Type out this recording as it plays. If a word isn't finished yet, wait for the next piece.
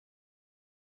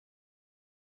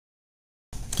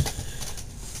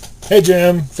Hey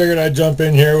Jim, figured I'd jump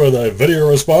in here with a video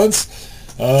response.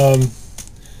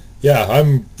 Yeah,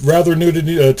 I'm rather new to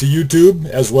YouTube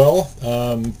as well.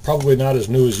 Probably not as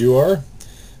new as you are,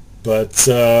 but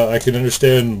I can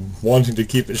understand wanting to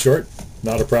keep it short.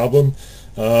 Not a problem.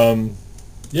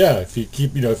 Yeah, if you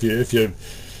keep, if you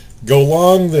go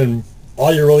long, then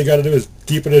all you really got to do is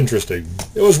keep it interesting.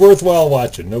 It was worthwhile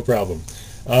watching, no problem.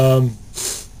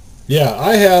 Yeah,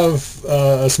 I have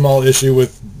a small issue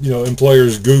with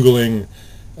employers Googling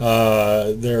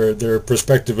their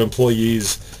prospective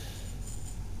employees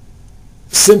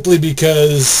simply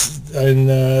because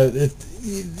you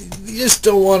just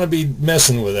don't want to be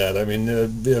messing with that. I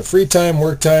mean, free time,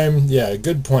 work time, yeah,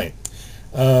 good point.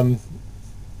 The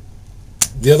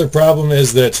other problem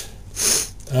is that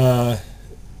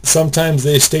sometimes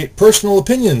they state personal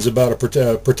opinions about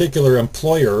a particular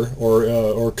employer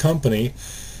or company.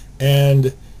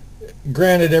 And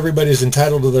granted, everybody's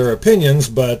entitled to their opinions,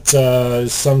 but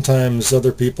sometimes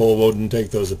other people wouldn't take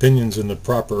those opinions in the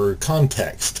proper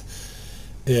context.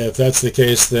 If that's the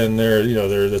case, then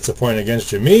that's a point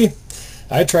against you. Me,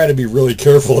 I try to be really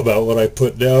careful about what I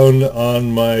put down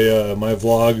on my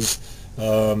vlogs.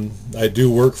 I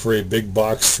do work for a big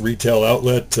box retail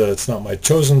outlet. It's not my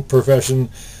chosen profession,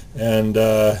 and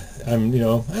I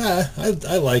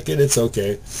like it. It's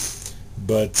okay.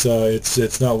 But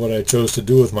it's not what I chose to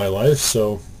do with my life,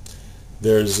 so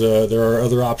there are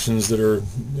other options that are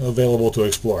available to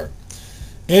explore.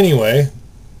 Anyway,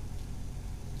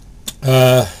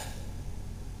 you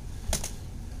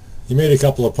made a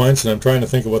couple of points, and I'm trying to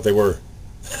think of what they were.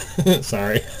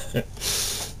 Sorry.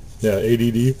 Yeah,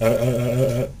 ADD.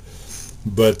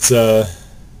 But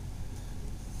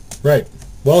right,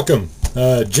 welcome.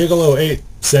 Gigolo8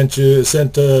 sent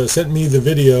me the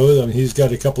video. He's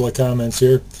got a couple of comments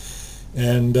here,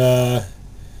 and I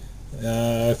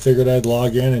figured I'd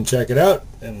log in and check it out.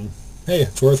 And hey,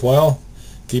 it's worthwhile.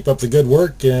 Keep up the good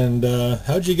work. And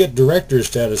how'd you get director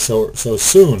status so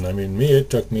soon? I mean, it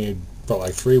took me about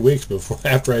like 3 weeks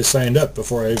after I signed up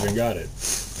before I even got it.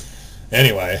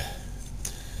 Anyway,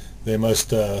 they must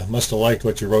have liked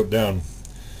what you wrote down.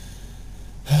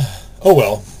 Oh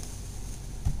well.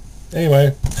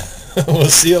 Anyway, we'll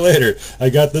see you later. I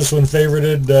got this one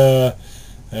favorited.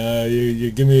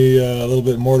 You give me a little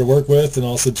bit more to work with, and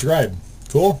I'll subscribe.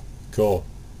 Cool? Cool.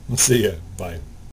 See ya. Bye.